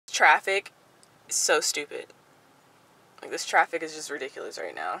traffic is so stupid. Like, this traffic is just ridiculous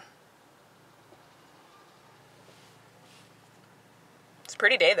right now. It's a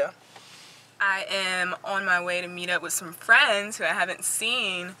pretty day, though. I am on my way to meet up with some friends who I haven't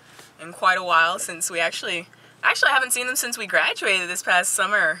seen in quite a while since we actually I haven't seen them since we graduated this past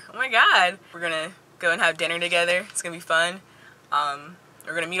summer. Oh my god. We're gonna go and have dinner together. It's gonna be fun.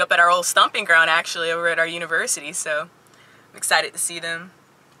 We're gonna meet up at our old stomping ground, actually, over at our university, so I'm excited to see them.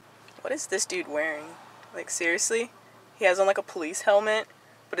 What is this dude wearing? Like, seriously? He has on like a police helmet,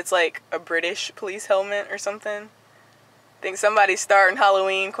 but it's like a British police helmet or something. I think somebody's starting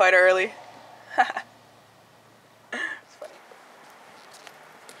Halloween quite early. It's funny.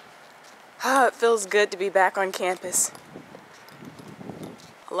 Ah, it feels good to be back on campus.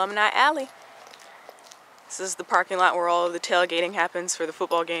 Alumni Alley. This is the parking lot where all of the tailgating happens for the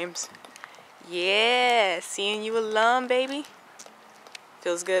football games. Yeah, CNU alum, baby.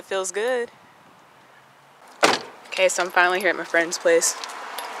 Feels good, feels good. Okay, so I'm finally here at my friend's place.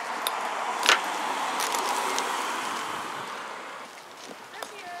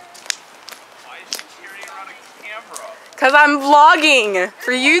 Why is she carrying around a camera? Cause I'm vlogging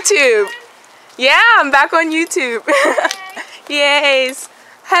for YouTube. Yeah, I'm back on YouTube. Yes.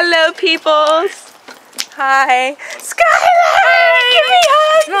 Hello, peoples. Hi. Skylar! Give me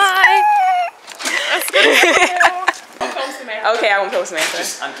hugs! Hi. Okay, I won't post Samantha.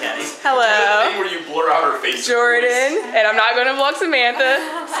 Just uncanny. Hello. The thing where you blur out her face. Jordan, and I'm not gonna vlog Samantha.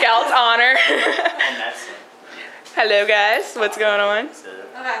 Scout's honor. And that's it. Hello, guys. What's going on?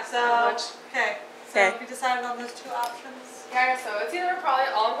 Okay, so we decided on those two options. Yeah, so it's either probably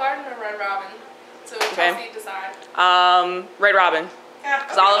Olive Garden or Red Robin. So Chelsea, decide. Red Robin. Yeah.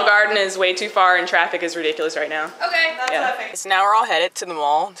 Because Olive Garden is way too far and traffic is ridiculous right now. Okay. That's what I think. So now we're all headed to the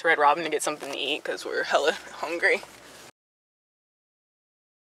mall, to Red Robin, to get something to eat because we're hella hungry.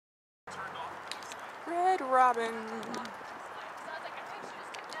 Red Robin.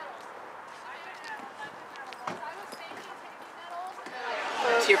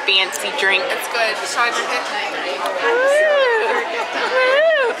 It's your fancy drink. It's good. Just try to drink it.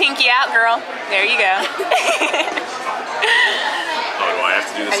 Woo! Pinky out, girl. There you go. Oh, do I have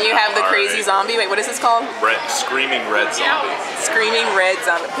to do this? And you have the crazy zombie. Wait, what is this called? Screaming red zombie. Screaming red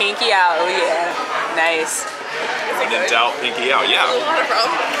zombie. Pinky out. Oh yeah. Nice. When in doubt, pinky out. Yeah.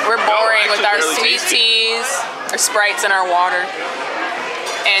 We're boring with our really sweet tasty. teas, our Sprites, and our water.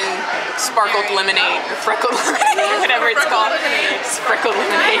 And sparkled lemonade, or freckled lemonade, whatever it's called. Sprinkled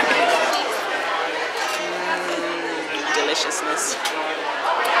lemonade. Deliciousness.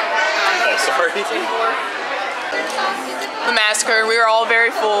 Oh, sorry. The massacre, we were all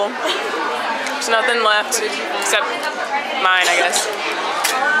very full. There's nothing left, except mine, I guess.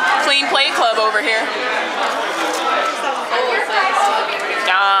 Clean Plate Club over here.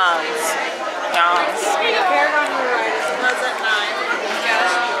 Yums. Yums.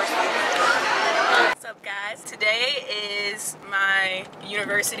 What's up, guys? Today is my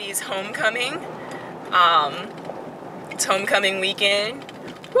university's homecoming. It's homecoming weekend.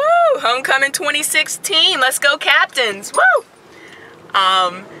 Woo! Homecoming 2016. Let's go, Captains! Woo!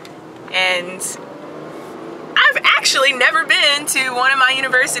 And I've actually never been to one of my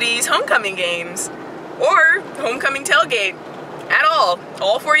university's homecoming games or homecoming tailgate at all.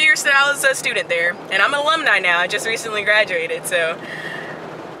 All 4 years that I was a student there, and I'm an alumni now. I just recently graduated, so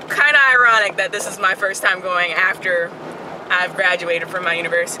kind of ironic that this is my first time going after I've graduated from my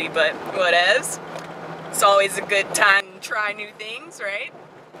university, but whatevs. It's always a good time to try new things, right?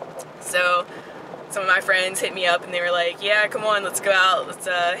 So some of my friends hit me up and they were like, yeah, come on, let's go out, let's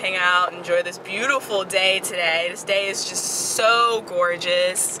hang out, enjoy this beautiful day today. This day is just so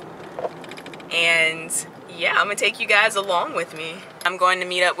gorgeous. And yeah, I'm gonna take you guys along with me. I'm going to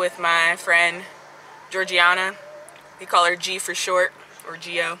meet up with my friend Georgiana. We call her G for short, or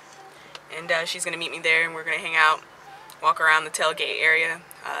Gio. And she's gonna meet me there and we're gonna hang out, walk around the tailgate area,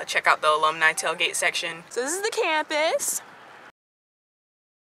 check out the alumni tailgate section. So this is the campus.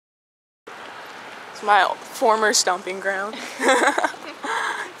 It's my former stomping ground.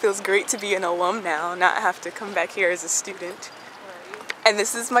 Feels great to be an alum now, not have to come back here as a student. And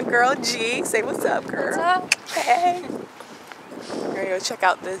this is my girl G. Say what's up, girl. What's up? Hey. We're gonna go check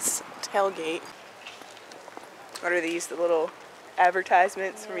out this tailgate. What are these? The little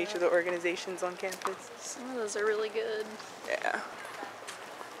advertisements from each of the organizations on campus. Some of those are really good. Yeah.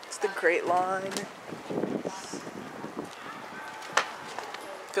 It's the Great Line.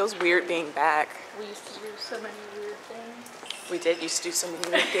 Feels weird being back. We used to do so many weird things. We did used to do so many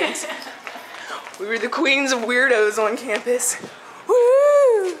weird things. We were the queens of weirdos on campus.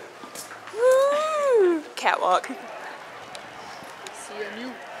 Woo! Woo! Catwalk.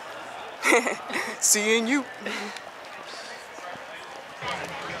 CNU. CNU.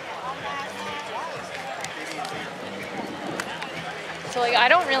 So like I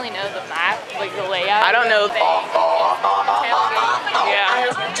don't really know the map, like the layout. I don't know. Yeah.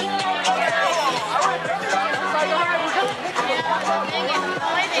 The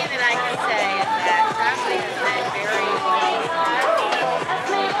only thing that I can say is that Bradley has been very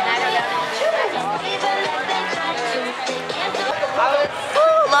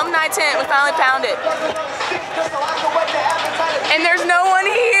Alumni tent, we finally found it. And there's no one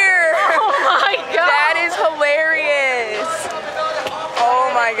here. Oh my god. That is hilarious. Oh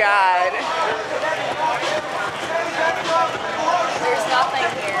my god. There's nothing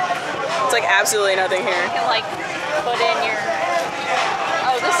here. It's like absolutely nothing here. You can like put in your.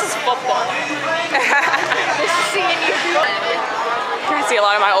 Oh, this is football. This is CNU. I see a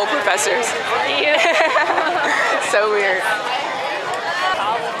lot of my old professors. So weird.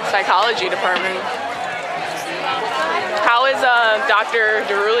 Psychology department. How is Dr.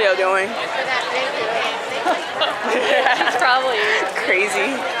 Derulio doing? She's probably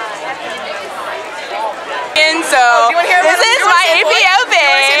Crazy. And so, this is my APO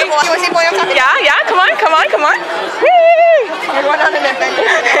thing. You want to see boy on top of Yeah, come on. We're going on an adventure.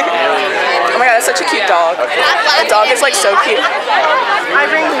 Oh my god, that's such a cute dog. The dog is like so cute. I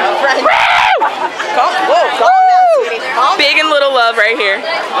bring friends. Whoa. Big and little love right here.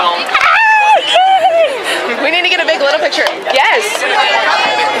 We need to get a big little picture. Yes. Is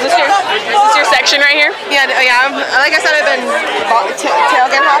this your section right here? Yeah, like I said, I've been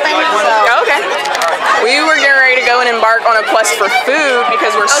tailgate hopping, so. Okay. We were getting ready to go and embark on a quest for food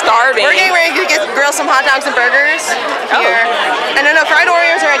because we're starving. We're getting ready to grill some hot dogs and burgers here. And then the fried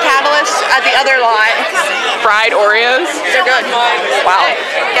Oreos are at Catalyst at the other lot. Fried Oreos? They're good. Wow.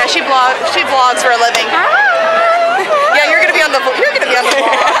 Yeah, she vlogs for a living. Yeah, you're gonna be on the vlog. You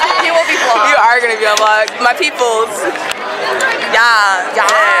will be vlogged. You are gonna be on vlog. My peoples. Yeah.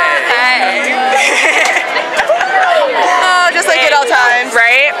 Hey. Oh, just like good old times.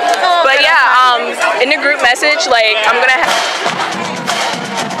 Right? Oh, But yeah, in the group message, like I'm gonna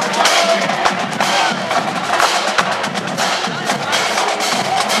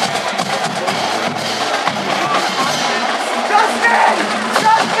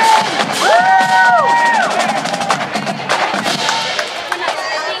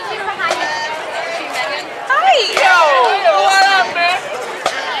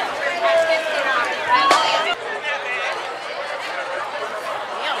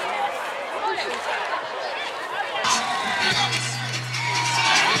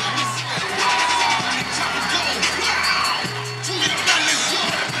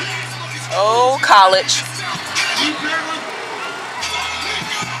college.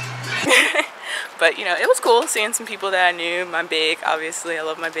 But you know, it was cool seeing some people that I knew. My big, obviously, I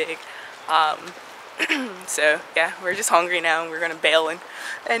love my big. So yeah, we're just hungry now, and we're gonna bail and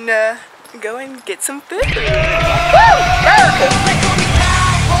go and get some food. Woo! America!